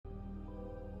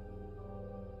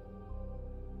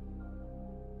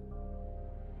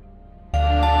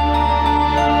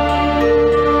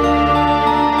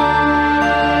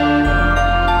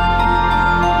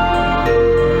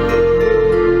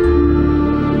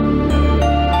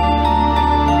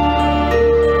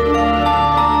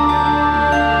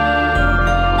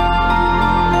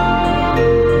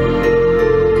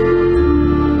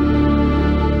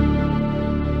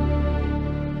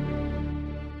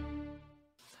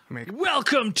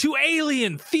Welcome to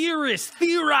Alien Theorists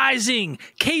Theorizing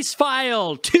Case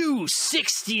File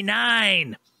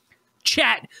 269.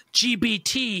 Chat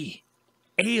GPT,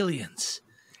 aliens,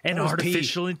 and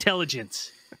artificial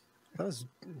intelligence. That was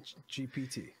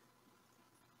GPT.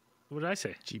 What did I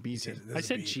say? GPT. I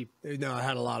said G. No, it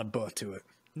had a lot of buh to it.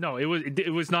 No, it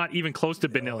was not even close to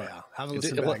vanilla. Oh, yeah. Have a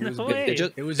listen back.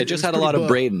 It just had a lot of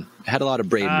Braden. It had a lot of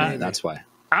Braden in it. That's why.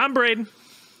 I'm Braden.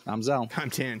 I'm Zell. I'm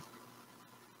Tan.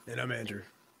 And I'm Andrew.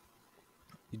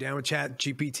 You down with Chat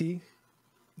GPT?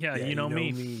 Yeah, you know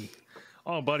me.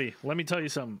 Oh, buddy, let me tell you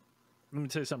something.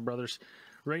 Brothers.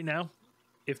 Right now,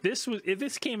 if this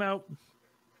came out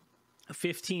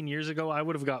 15 years ago, I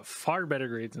would have got far better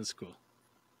grades in school.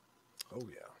 Oh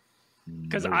yeah.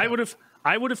 Because I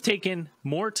would have taken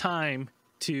more time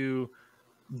to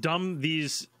dumb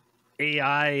these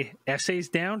AI essays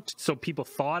down so people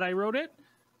thought I wrote it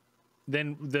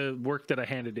than the work that I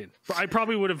handed in. It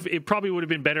probably would have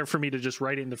been better for me to just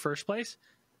write it in the first place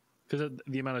because of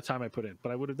the amount of time I put in.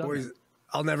 But I would have done it.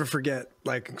 I'll never forget.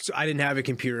 So I didn't have a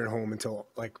computer at home until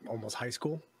almost high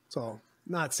school, so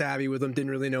not savvy with them.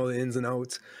 Didn't really know the ins and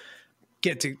outs.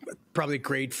 Get to probably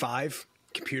grade 5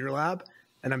 computer lab,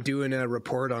 and I'm doing a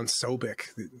report on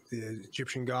Sobek, the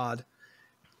Egyptian god.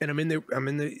 And I'm in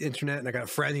the internet, and I got a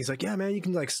friend. He's like, "Yeah, man, you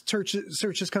can search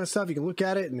this kind of stuff. You can look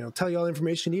at it, and it'll tell you all the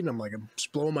information you need." And I'm like, I'm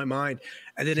just blowing my mind.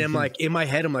 And then I'm like, in my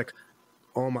head, I'm like,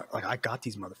 "Oh my! I got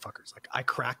these motherfuckers. I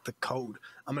cracked the code.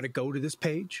 I'm gonna go to this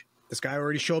page. This guy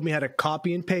already showed me how to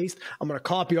copy and paste. I'm gonna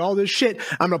copy all this shit.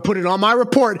 I'm gonna put it on my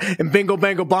report, and bingo,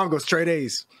 bango, bongo, straight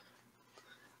A's."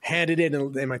 Handed it,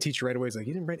 and my teacher right away was like,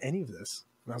 "You didn't write any of this."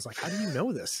 And I was like, "How do you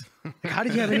know this? How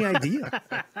did you have any idea?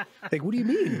 What do you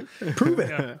mean? Prove it."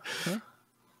 Yeah. Huh?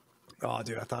 Oh,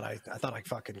 dude, I thought I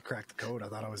fucking cracked the code. I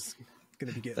thought I was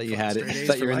gonna be getting. Thought you had it.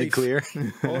 Thought you were in the clear.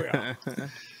 Oh yeah.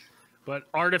 But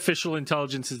artificial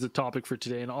intelligence is the topic for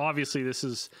today, and obviously this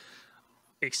is,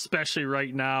 especially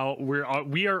right now,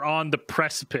 we are on the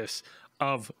precipice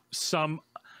of some.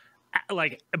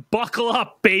 Buckle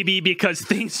up, baby, because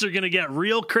things are going to get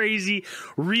real crazy,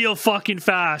 real fucking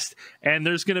fast, and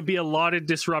there's going to be a lot of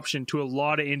disruption to a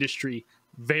lot of industry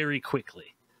very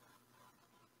quickly.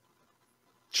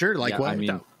 Sure, what? I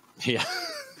mean, yeah.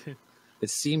 It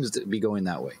seems to be going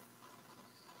that way.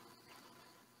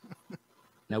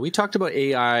 Now, we talked about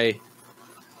AI,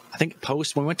 I think when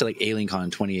we went to AlienCon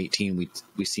in 2018,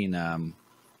 we seen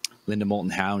Linda Moulton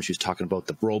Howe, she was talking about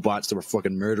the robots that were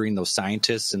fucking murdering those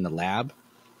scientists in the lab.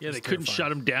 Yeah, they couldn't shut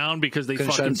them down because they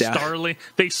fucking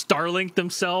Starlink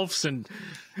themselves, and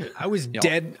I was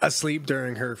dead asleep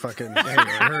during her fucking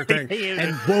her thing,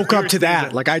 and woke up to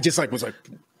that. I just was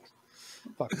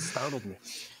fucking startled me.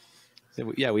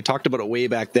 Yeah, we talked about it way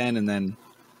back then, and then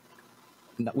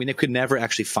we could never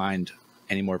actually find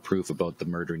any more proof about the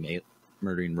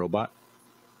murdering robot.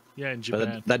 Yeah, in Japan.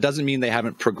 But that doesn't mean they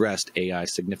haven't progressed AI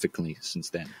significantly since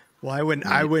then. Well, I wouldn't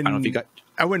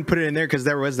put it in there because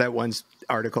there was that one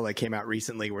article that came out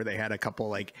recently where they had a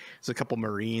couple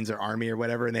Marines or Army or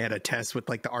whatever, and they had a test with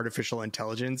the artificial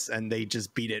intelligence, and they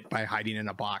just beat it by hiding in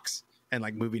a box and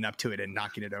moving up to it and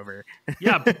knocking it over.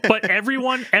 Yeah, but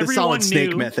everyone the solid knew,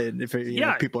 snake method. If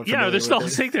people are familiar the with solid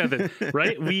it. snake method,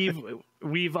 right?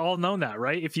 We've all known that,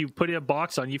 right? If you put a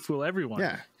box on, you fool everyone.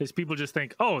 Yeah, because people just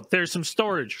think, oh, there's some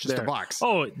storage. Just a box.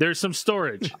 Oh, there's some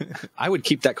storage. I would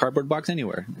keep that cardboard box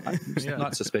anywhere. I'm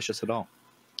not suspicious at all.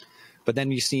 But then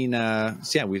you've seen,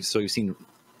 we've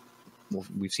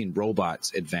seen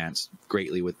robots advance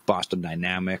greatly with Boston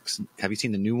Dynamics. Have you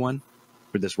seen the new one?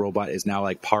 Where this robot is now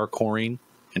parkouring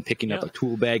and picking up a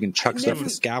tool bag and chucks up the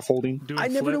scaffolding. I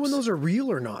never know when those are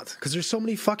real or not because there's so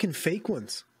many fucking fake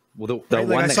ones. Well,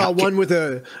 I saw one with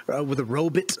a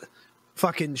robot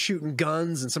fucking shooting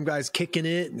guns and some guy's kicking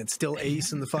it and it's still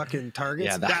ace in the fucking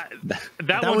targets. Yeah,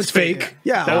 that one's fake.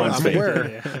 Yeah, I'm aware.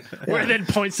 Yeah. Where then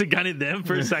points the gun at them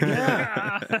for a second.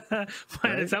 Yeah.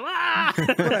 It's but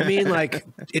I mean,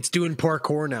 it's doing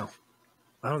parkour now.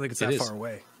 I don't think it's that far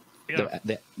away. Yeah.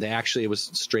 They actually, it was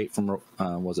straight from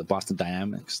was it Boston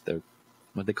Dynamics?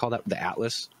 What they call that? The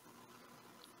Atlas.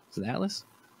 Is it Atlas?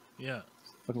 Yeah.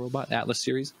 Fucking robot Atlas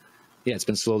series. Yeah, it's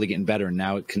been slowly getting better, and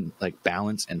now it can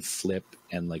balance and flip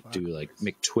and do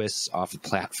make twists off of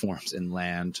platforms and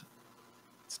land.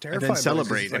 It's terrifying. And then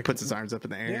celebrate. It puts his arms up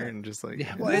in the air and just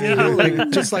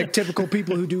just like typical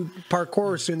people who do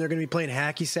parkour. Soon they're going to be playing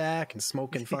hacky sack and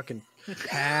smoking fucking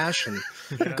hash and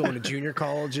going to junior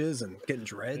colleges and getting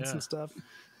dreads and stuff.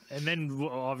 And then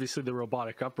obviously the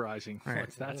robotic uprising. Right.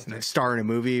 That's next. Star in a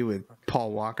movie with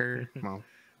Paul Walker. Well,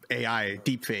 AI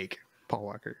deepfake Paul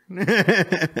Walker.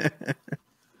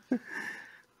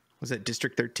 Was that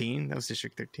District 13? That was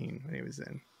District 13 when he was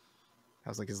in. That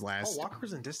was like his last. Oh, Walker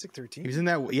was in District 13. He was in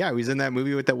that. Yeah, he was in that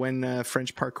movie with that one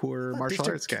French parkour martial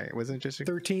arts guy. Wasn't it District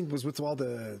 13 was with all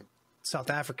the South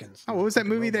Africans. Oh, what was that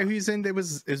movie that he was in? It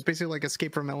was basically like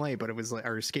Escape from LA, but it was like,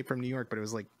 or Escape from New York, but it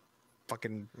was like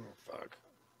fucking. Oh fuck.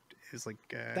 It was like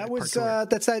that was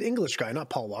that's that English guy, not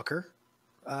Paul Walker.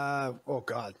 Oh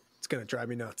god, it's gonna drive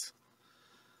me nuts.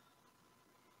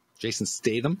 Jason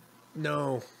Statham.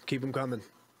 No, keep him coming.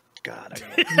 God,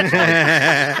 I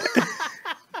got it.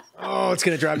 Oh, it's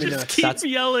gonna drive me nuts. Keep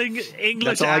yelling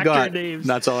English that's all actor I got. names.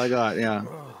 That's all I got. Yeah.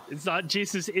 It's not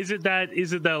Jesus. Is it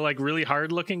that like really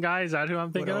hard looking guy? Is that who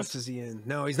I'm thinking What else is he in?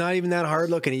 No, he's not even that hard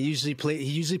looking. He usually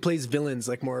plays villains,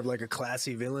 like more of like a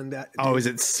classy villain. Is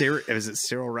it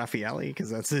Cyril Raffaelli? Because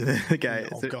that's the guy.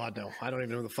 Oh God, no! I don't even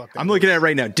know who the fuck. I'm looking at it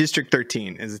right now. District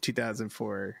 13 is a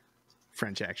 2004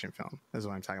 French action film. That's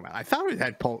what I'm talking about. I thought it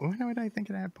had Paul. Why did I think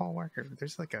it had Paul Walker?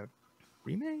 There's like a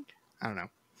remake. I don't know.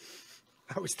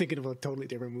 I was thinking of a totally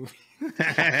different movie.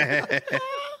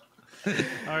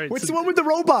 All right. What's the one with the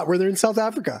robot where they're in South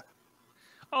Africa?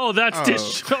 Oh, that's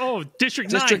District 9.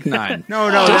 District 9.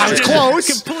 No, that's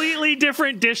close. Completely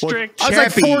different district. I was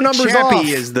like 4 numbers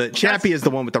off. Chappie is the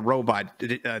one with the robot.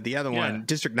 The other one,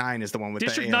 District 9, is the one with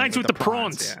District the 9's with the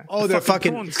prawns. Yeah. Oh, the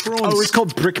fucking prawns. Oh, it was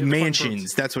called Brick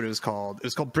Mansions. That's what it was called. It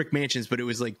was called Brick Mansions, but it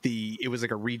was like a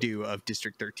redo of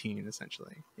District 13,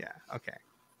 essentially. Yeah. Okay.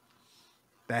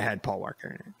 That had Paul Walker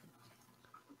in it.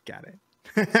 Got it.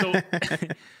 So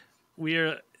we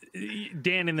are,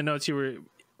 Dan, in the notes you were,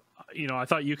 I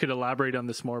thought you could elaborate on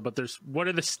this more, but what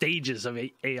are the stages of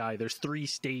AI? There's 3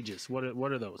 stages. What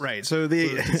are those? Right. So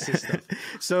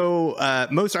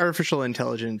most artificial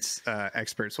intelligence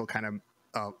experts will kind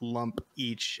of lump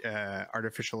each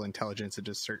artificial intelligence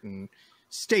into certain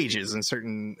stages and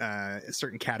certain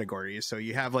categories. So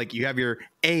you have your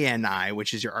ANI,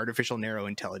 which is your artificial narrow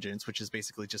intelligence, which is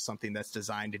basically just something that's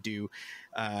designed to do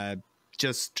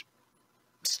just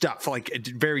stuff like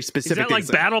very specific. Is that like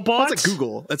battle bots? It's like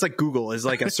Google. It's like Google is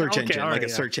like a search engine,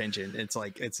 search engine. It's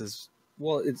like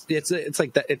well, it's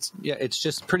like that. It's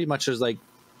just pretty much there's like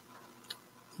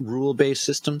rule based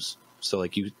systems. So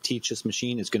like you teach this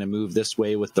machine, it's going to move this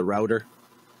way with the router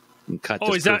and cut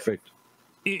this perfect.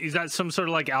 Is that some sort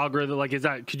of like algorithm? Like,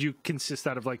 could you consist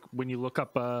that of like when you look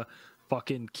up a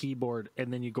fucking keyboard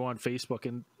and then you go on Facebook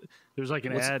and there's like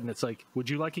an ad and it's like, would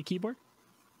you like a keyboard?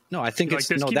 No, I think it's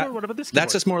like what about this keyboard?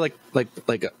 That's just more like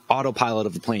an autopilot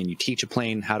of the plane. You teach a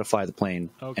plane how to fly the plane,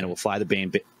 and it will fly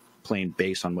the plane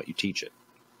based on what you teach it.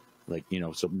 Like,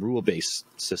 so rule-based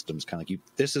systems, kind of like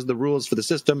this is the rules for the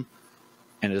system,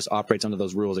 and it just operates under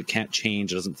those rules. It can't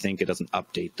change. It doesn't think. It doesn't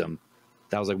update them.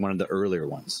 That was like one of the earlier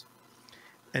ones.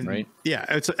 And right?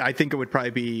 Yeah, I think it would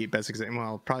probably be best example.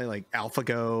 Well, probably like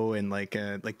AlphaGo and like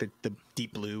the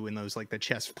Deep Blue and those like the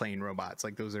chess playing robots.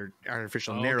 Like those are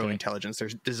artificial narrow intelligence. They're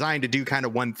designed to do kind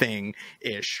of one thing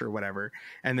ish or whatever.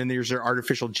 And then there's your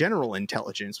artificial general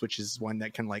intelligence, which is one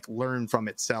that can like learn from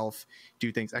itself,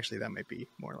 do things. Actually, that might be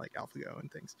more like AlphaGo and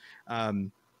things.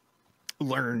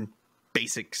 Learn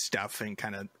basic stuff and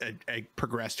kind of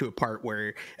progress to a part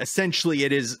where essentially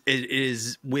it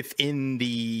is within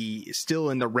still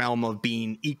in the realm of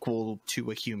being equal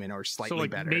to a human or slightly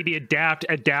better. Maybe adapt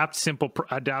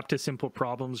to simple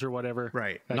problems or whatever.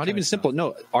 Right. Not even simple.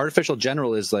 No, artificial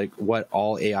general is like what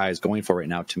all AI is going for right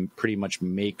now to pretty much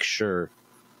make sure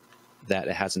that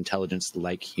it has intelligence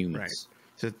like humans.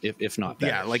 Right. So if not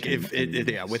better. Yeah, like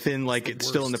within like it's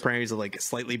still in the parameters of like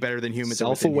slightly better than humans.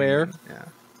 Self-aware. Yeah.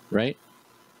 Right?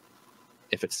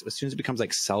 As soon as it becomes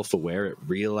like self-aware, it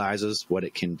realizes what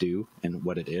it can do and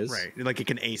what it is. Right. Like it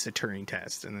can ace a Turing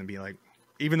test and then be like,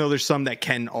 even though there's some that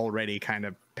can already kind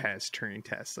of pass Turing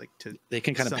tests, they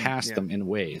can kind of pass them in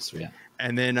ways. Yeah.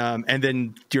 And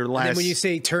then your last. And when you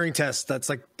say Turing test, that's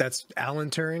Alan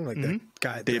Turing, like the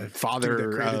guy, the father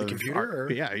that created of the computer.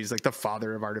 Yeah, he's like the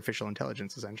father of artificial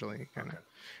intelligence, essentially. Kind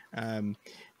of.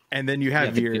 And then you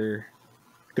have your.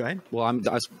 Go ahead. Well,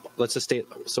 let's just state.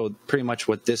 So pretty much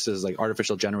what this is like,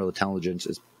 artificial general intelligence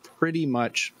is pretty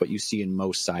much what you see in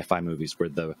most sci-fi movies, where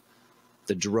the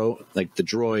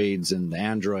droids and the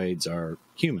androids are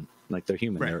human, like they're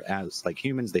human. Right. They're as like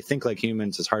humans. They think like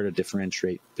humans. It's hard to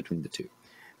differentiate between the two.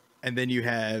 And then you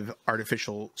have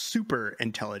artificial super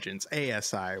intelligence,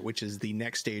 ASI, which is the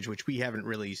next stage, which we haven't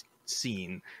really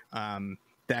seen.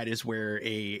 That is where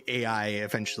AI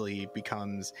eventually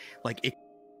becomes like.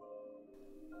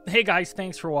 Hey guys,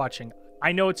 thanks for watching.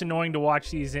 I know it's annoying to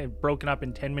watch these broken up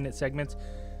in 10-minute segments,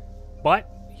 but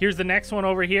here's the next one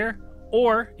over here.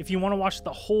 Or if you want to watch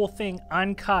the whole thing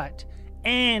uncut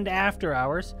and after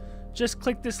hours, just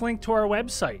click this link to our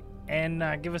website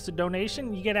and give us a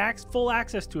donation. You get full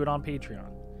access to it on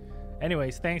Patreon.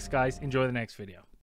 Anyways, thanks guys. Enjoy the next video.